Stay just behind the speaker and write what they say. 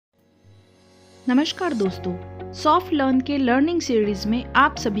नमस्कार दोस्तों, soft learn के लर्निंग सीरीज में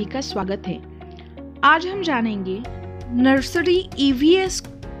आप सभी का स्वागत है। आज हम जानेंगे नर्सरी EVS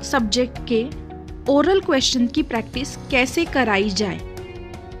सब्जेक्ट के ओरल क्वेश्चन की प्रैक्टिस कैसे कराई जाए।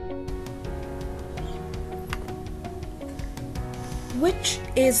 Which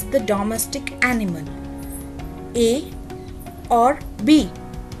is the domestic animal? A or B?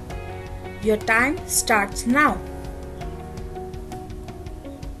 Your time starts now.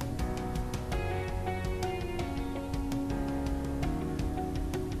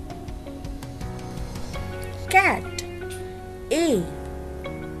 Cat. A.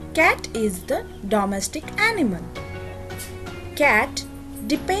 Cat is the domestic animal. Cat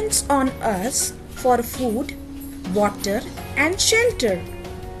depends on us for food, water and shelter.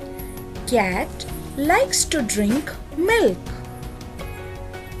 Cat likes to drink milk.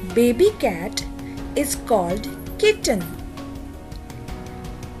 Baby cat is called kitten.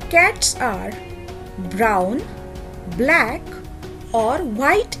 Cats are brown, black or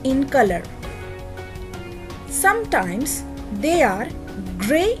white in color. Sometimes they are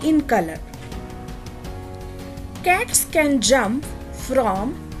grey in color. Cats can jump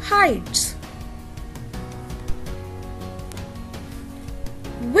from heights.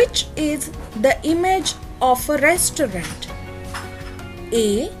 Which is the image of a restaurant?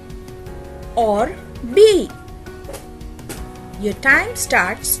 A or B? Your time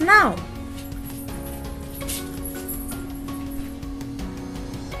starts now.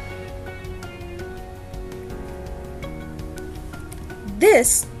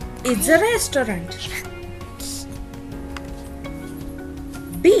 This is a restaurant.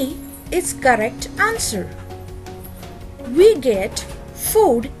 B is correct answer. We get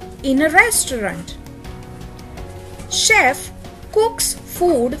food in a restaurant. Chef cooks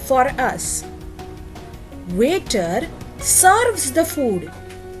food for us. Waiter serves the food.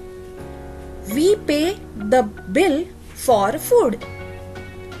 We pay the bill for food.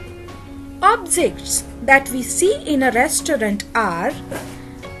 Objects that we see in a restaurant are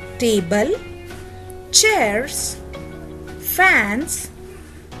table, chairs, fans,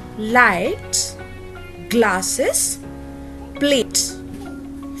 lights, glasses, plates,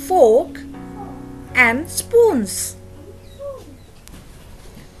 fork and spoons.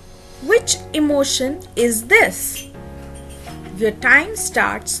 Which emotion is this? Your time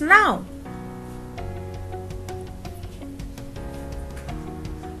starts now.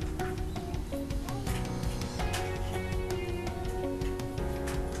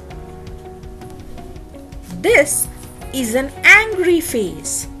 This is an angry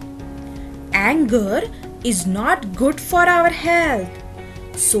face. Anger is not good for our health,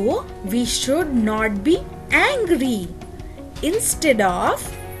 so we should not be angry. Instead of,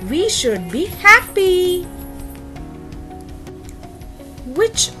 we should be happy.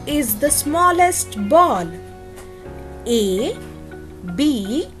 Which is the smallest ball? A,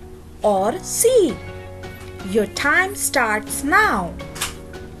 B or C? Your time starts now.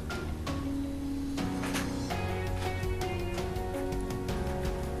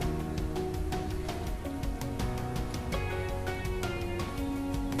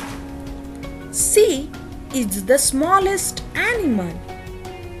 C is the smallest animal.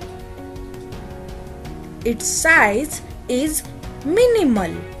 Its size is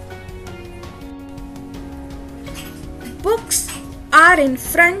minimal. Books are in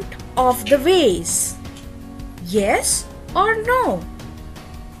front of the vase. Yes or no?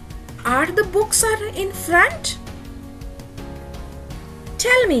 Are the books in front?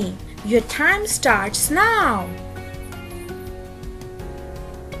 Tell me, your time starts now.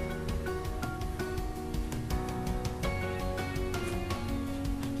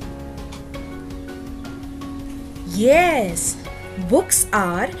 Yes, books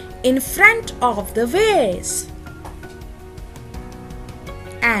are in front of the vase.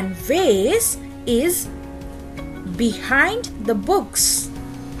 And vase is behind the books.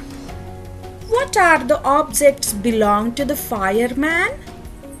 What are the objects belong to the fireman?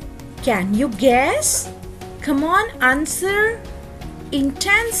 Can you guess? Come on, answer in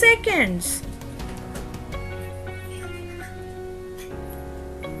 10 seconds.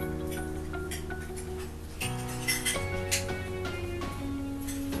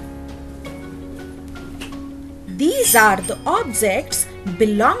 These are the objects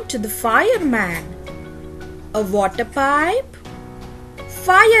belong to the fireman. A water pipe,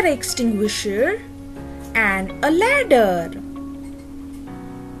 fire extinguisher and a ladder.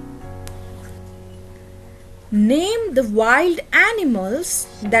 Name the wild animals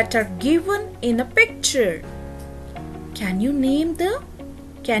that are given in a picture. Can you name them?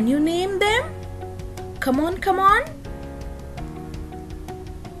 Come on.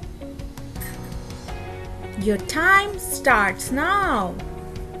 Your time starts now.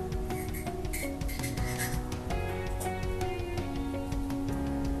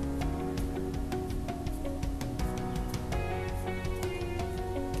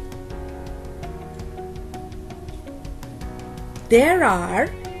 There are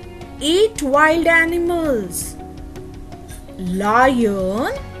 8 wild animals: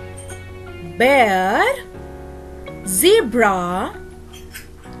 lion, bear, zebra,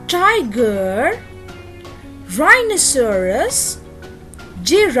 tiger, rhinoceros,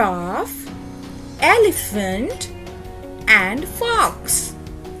 giraffe, elephant, and fox.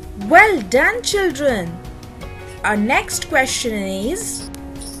 Well done, children. Our next question is,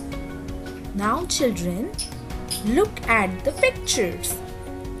 now children, look at the pictures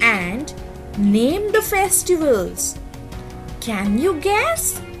and name the festivals. Can you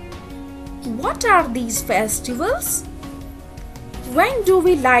guess? What are these festivals? When do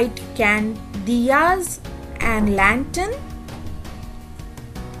we light diyas and lantern?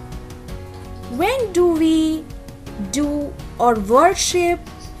 When do we do or worship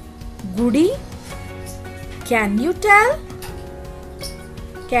Gudi? Can you tell?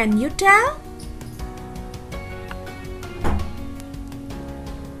 Can you tell?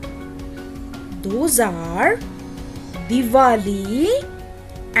 Those are Diwali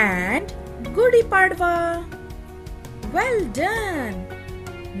and Gudi Padwa. Well done.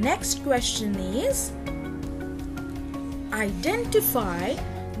 Next question is, identify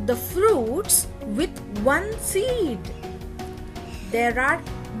the fruits with one seed. There are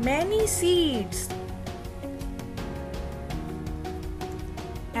many seeds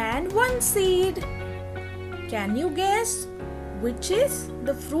and one seed. Can you guess which is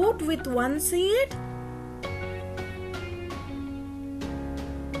the fruit with one seed?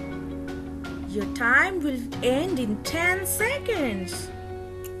 Your time will end in 10 seconds.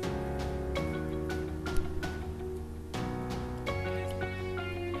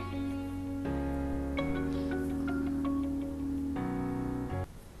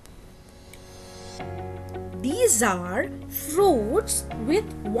 These are fruits with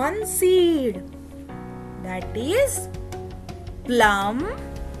one seed. That is plum,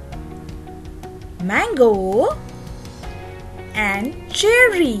 mango, and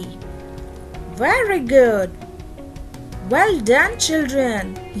cherry. Very good. Well done,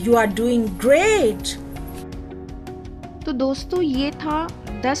 children. You are doing great. तो दोस्तों, ये था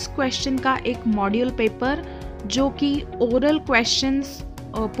 10 question का एक module paper जो कि oral questions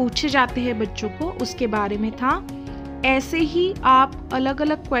पूछे जाते हैं बच्चों को, उसके बारे में था। ऐसे ही आप अलग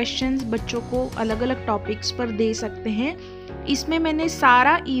अलग क्वेश्चंस बच्चों को अलग अलग टॉपिक्स पर दे सकते हैं। इसमें मैंने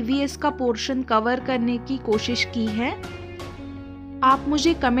सारा EVS का पोर्शन कवर करने की कोशिश की है। आप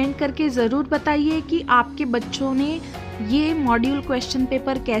मुझे कमेंट करके ज़रूर बताइए कि आपके बच्चों ने ये मॉड्यूल क्वेश्चन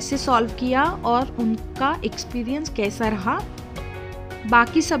पेपर कैसे सॉल्व किया और उनका एक्सपीरियंस कैसा रहा।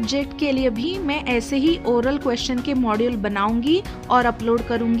 बाकी सब्जेक्ट के लिए भी मैं ऐसे ही ओरल क्वेश्चन के मॉड्यूल बनाऊंगी और अपलोड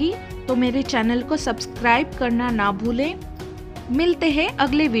करूंगी, तो मेरे चैनल को सब्सक्राइब करना ना भूलें। मिलते हैं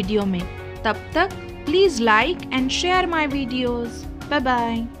अगले वीडियो में, तब तक please like and share my videos. Bye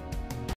bye.